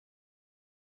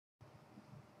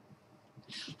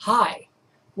Hi,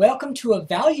 welcome to a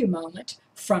value moment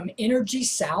from Energy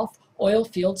South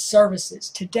Oilfield Services.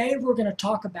 Today we're going to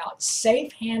talk about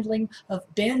safe handling of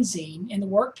benzene in the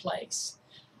workplace.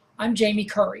 I'm Jamie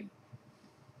Currey.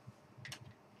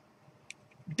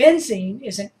 Benzene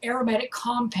is an aromatic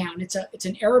compound. It's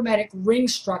an aromatic ring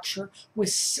structure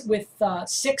with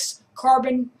 6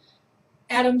 carbon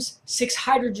atoms, 6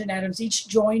 hydrogen atoms, each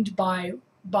joined by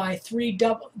 3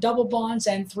 double bonds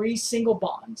and 3 single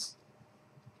bonds.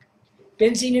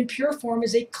 Benzene in pure form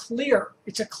is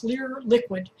it's a clear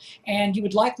liquid, and you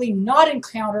would likely not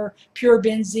encounter pure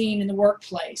benzene in the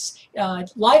workplace.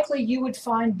 Likely you would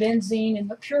find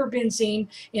pure benzene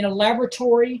in a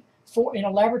laboratory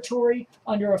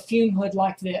under a fume hood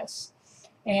like this.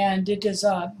 And it is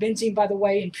benzene, by the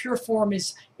way, in pure form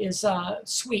is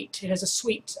sweet. It has a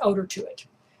sweet odor to it,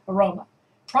 aroma.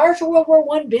 Prior to World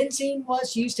War I, benzene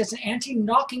was used as an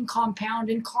anti-knocking compound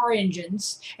in car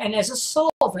engines and as a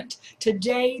solvent.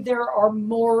 Today, there are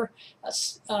more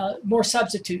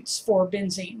substitutes for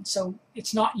benzene, so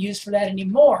it's not used for that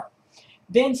anymore.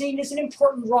 Benzene is an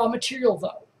important raw material,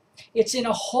 though. It's in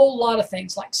a whole lot of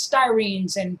things like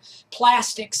styrenes and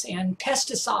plastics and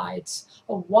pesticides,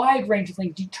 a wide range of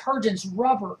things, detergents,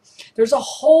 rubber. There's a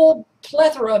whole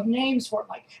plethora of names for it,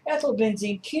 like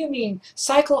ethylbenzene, cumene,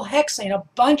 cyclohexane, a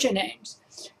bunch of names.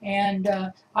 And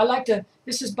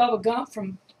this is Bubba Gump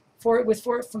from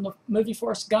the movie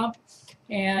Forrest Gump.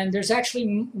 And there's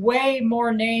actually way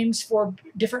more names for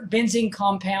different benzene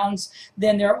compounds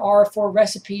than there are for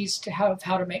recipes to how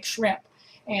to make shrimp.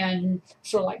 And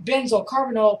sort of like benzyl,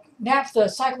 carbonyl, naphtha,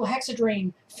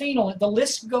 cyclohexadrine, phenol, the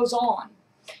list goes on.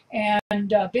 And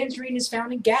benzene is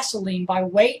found in gasoline by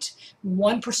weight,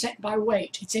 1% by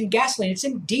weight. It's in gasoline, it's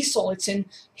in diesel, it's in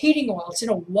heating oil, it's in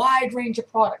a wide range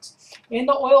of products. In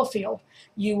the oil field,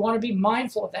 you want to be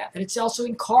mindful of that it's also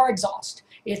in car exhaust.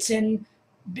 It's in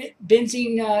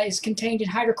benzene is contained in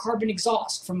hydrocarbon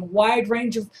exhaust from a wide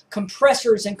range of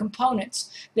compressors and components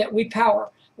that we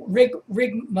power, rig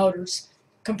motors,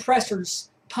 compressors,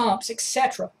 pumps,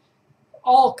 etc.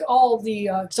 All the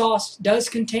exhaust does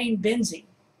contain benzene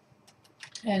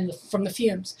and from the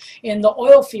fumes. In the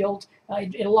oil field,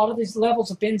 a lot of these levels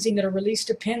of benzene that are released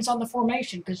depends on the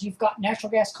formation, because you've got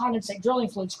natural gas condensate, drilling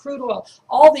fluids, crude oil.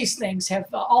 All these things have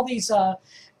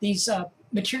these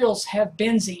materials have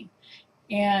benzene.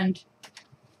 And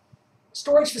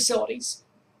storage facilities,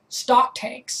 stock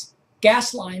tanks,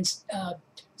 gas lines,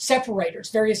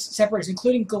 separators, various separators,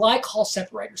 including glycol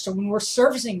separators. So when we're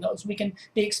servicing those, we can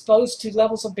be exposed to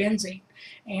levels of benzene.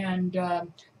 And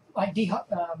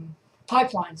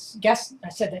pipelines, gas, I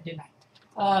said that, didn't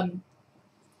I?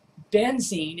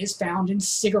 Benzene is found in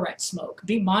cigarette smoke.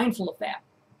 Be mindful of that.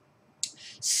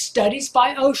 Studies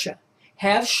by OSHA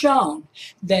have shown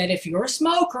that if you're a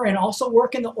smoker and also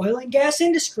work in the oil and gas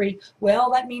industry,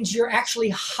 well, that means you're actually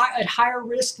at higher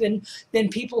risk than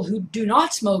people who do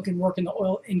not smoke and work in the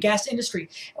oil and gas industry.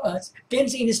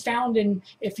 Benzene is found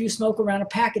if you smoke around a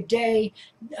pack a day,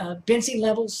 benzene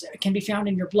levels can be found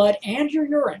in your blood and your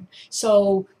urine.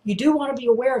 So you do want to be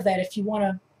aware of that if you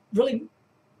really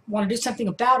want to do something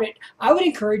about it. I would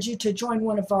encourage you to join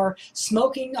one of our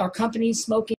company's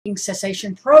smoking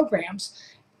cessation programs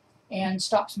and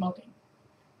stop smoking.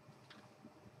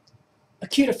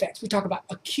 Acute effects. We talk about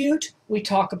acute, we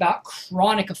talk about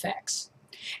chronic effects.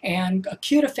 And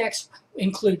acute effects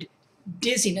include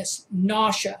dizziness,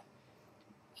 nausea,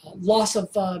 loss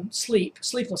of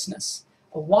sleeplessness,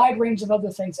 a wide range of other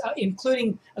things,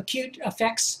 including acute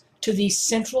effects to the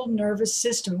central nervous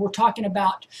system. We're talking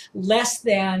about less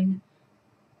than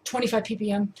 25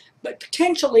 ppm, but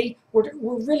potentially we're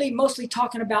really mostly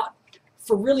talking about,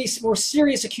 for really more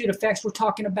serious acute effects, we're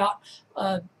talking about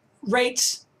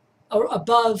rates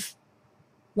above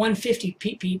 150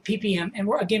 ppm, and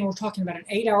we're talking about an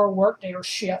 8-hour workday or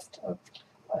shift.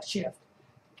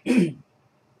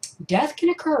 Death can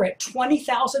occur at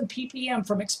 20,000 ppm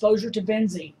from exposure to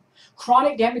benzene.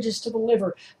 Chronic damages to the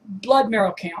liver, blood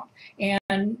marrow count,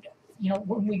 and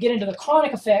when we get into the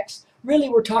chronic effects, really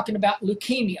we're talking about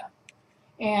leukemia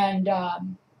and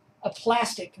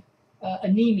aplastic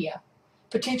anemia,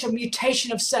 potential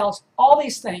mutation of cells. All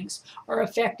these things are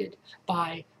affected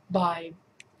by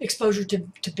exposure to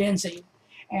benzene.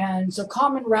 And so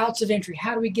common routes of entry,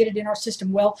 how do we get it in our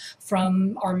system? Well,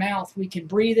 from our mouth, we can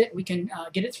breathe it, we can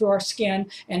get it through our skin,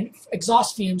 and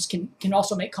exhaust fumes can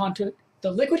also make contact. The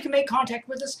liquid can make contact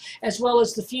with us, as well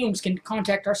as the fumes can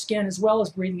contact our skin, as well as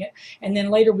breathing it. And then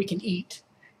later we can eat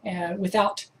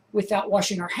without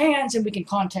washing our hands, and we can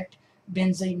contact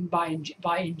benzene by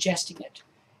ingesting it.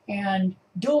 And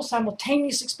dual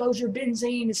simultaneous exposure of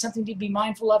benzene is something to be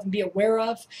mindful of and be aware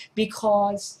of,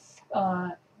 because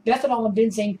methanol and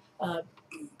benzene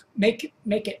make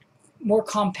it more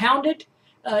compounded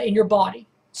in your body.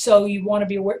 So you want to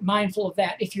be mindful of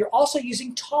that. If you're also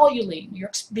using toluene,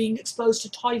 you're being exposed to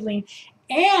toluene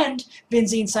and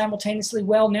benzene simultaneously,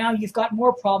 well, now you've got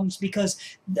more problems because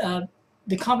the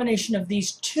combination of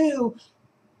these two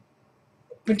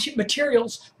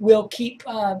materials will keep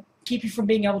you from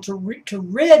being able to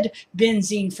rid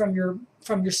benzene from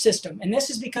your system. And this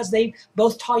is because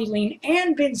both toluene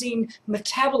and benzene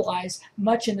metabolize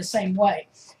much in the same way.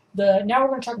 Now we're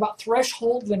going to talk about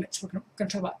threshold limits. We're going to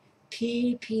talk about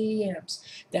ppms.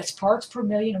 That's parts per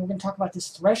million, and we're going to talk about this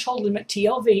threshold limit,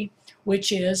 TLV,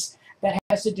 that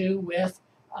has to do with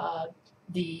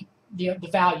the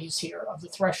values here of the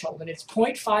threshold, and it's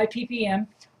 0.5 ppm,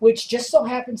 which just so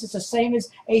happens it's the same as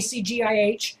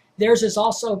ACGIH. Theirs is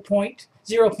also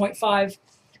 0.5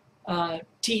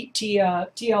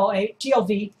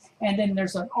 TLV, and then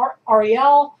there's an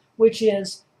REL, which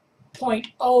is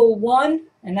 0.01,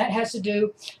 and that has to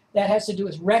do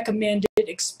with recommended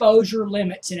exposure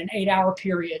limits in an 8-hour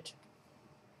period.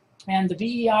 And the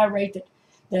VEI rate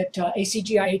that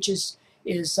ACGIH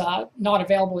is not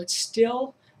available. It's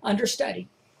still under study.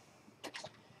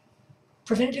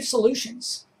 Preventative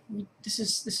solutions. This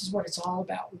is what it's all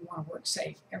about. We want to work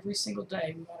safe every single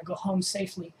day. We want to go home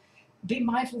safely. Be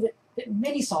mindful that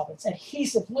many solvents,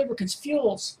 adhesive, lubricants,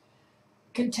 fuels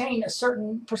contain a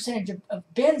certain percentage of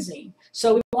benzene.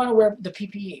 So we want to wear the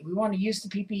PPE. We want to use the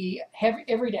PPE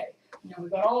every day.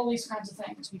 We've got all these kinds of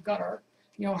things. We've got our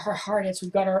hard hats.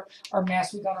 We've got our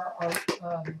masks. We've got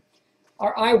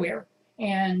our eyewear,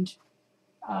 and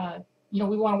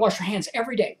we want to wash our hands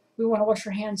every day. We want to wash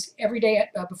our hands every day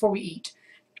before we eat.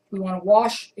 We want to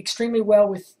wash extremely well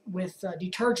with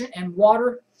detergent and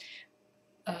water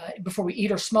before we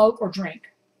eat or smoke or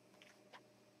drink.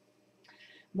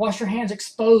 Wash your hands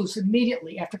exposed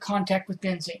immediately after contact with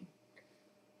benzene.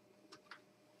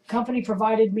 Company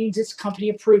provided means it's company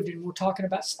approved, and we're talking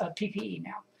about PPE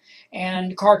now.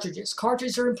 And cartridges.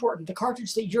 Cartridges are important. The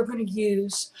cartridge that you're going to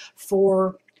use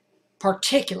for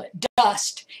particulate,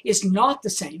 dust, is not the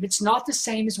same. It's not the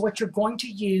same as what you're going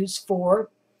to use for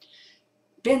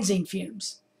benzene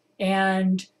fumes.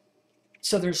 And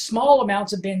so there's small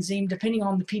amounts of benzene depending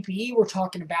on the PPE we're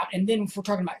talking about. And then if we're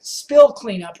talking about spill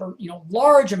cleanup or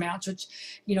large amounts, which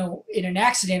in an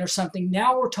accident or something,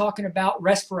 now we're talking about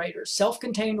respirators,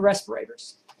 self-contained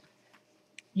respirators.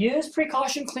 Use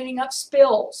precaution cleaning up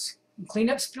spills. Clean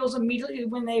up spills immediately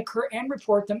when they occur and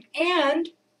report them. And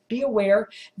be aware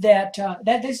that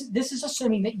this is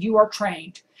assuming that you are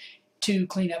trained to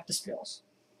clean up the spills.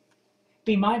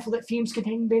 Be mindful that fumes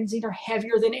containing benzene are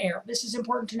heavier than air. This is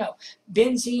important to know.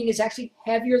 Benzene is actually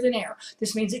heavier than air.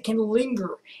 This means it can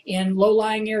linger in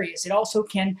low-lying areas. It also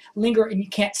can linger and you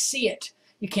can't see it.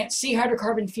 You can't see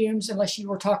hydrocarbon fumes unless you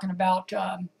were talking about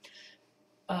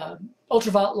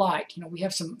ultraviolet light. We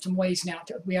have some ways now.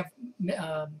 We have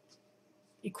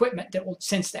equipment that will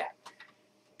sense that.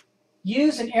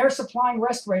 Use an air-supplying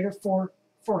respirator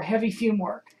for heavy fume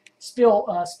work.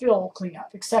 Spill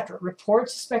cleanup, etc. Report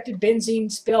suspected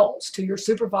benzene spills to your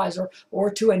supervisor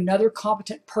or to another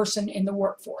competent person in the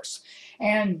workforce.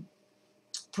 And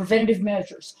preventative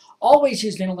measures. Always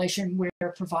use ventilation where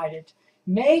provided.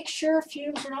 Make sure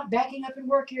fumes are not backing up in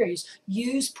work areas.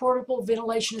 Use portable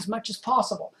ventilation as much as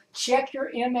possible. Check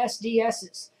your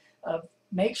MSDSs.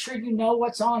 Make sure you know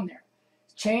what's on there.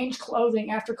 Change clothing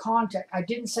after contact. I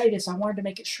didn't say this. I wanted to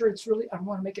make it sure I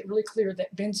want to make it really clear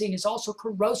that benzene is also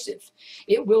corrosive.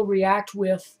 It will react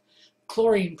with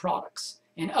chlorine products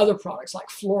and other products like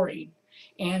fluorine.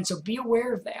 And so be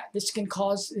aware of that. This can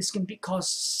cause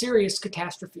serious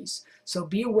catastrophes. So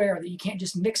be aware that you can't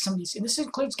just mix some of these. And this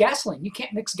includes gasoline. You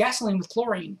can't mix gasoline with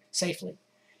chlorine safely.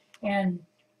 And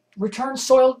return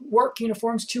soiled work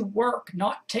uniforms to work.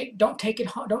 Don't take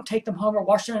them home or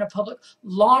wash them in a public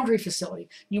laundry facility.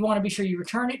 You want to be sure you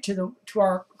return it to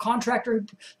our contractor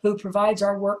who provides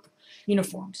our work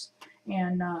uniforms.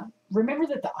 And remember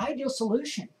that the ideal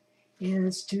solution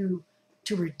is to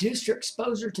reduce your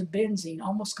exposure to benzene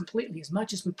almost completely, as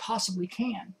much as we possibly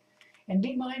can. And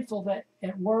be mindful that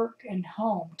at work and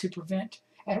home to prevent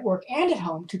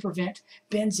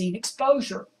benzene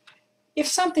exposure. If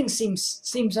something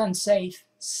seems unsafe,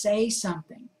 say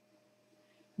something.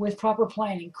 With proper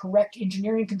planning, correct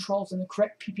engineering controls, and the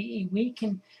correct PPE, we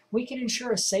can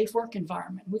ensure a safe work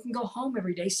environment. We can go home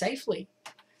every day safely.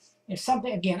 If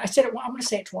something, again, I said it. I'm going to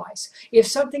say it twice. If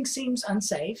something seems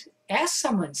unsafe, ask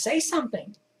someone. Say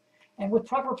something. And with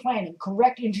proper planning,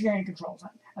 correct engineering controls.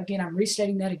 Again, I'm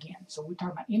restating that again. So we're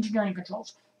talking about engineering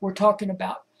controls. We're talking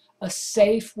about a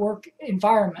safe work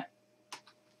environment.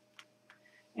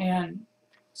 And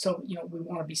So, we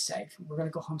want to be safe. We're going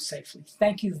to go home safely.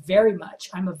 Thank you very much.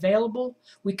 I'm available.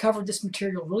 We covered this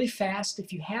material really fast.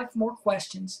 If you have more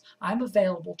questions, I'm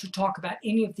available to talk about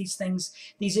any of these things,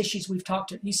 these issues we've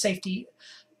talked, these safety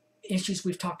issues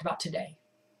we've talked about today.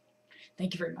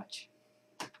 Thank you very much.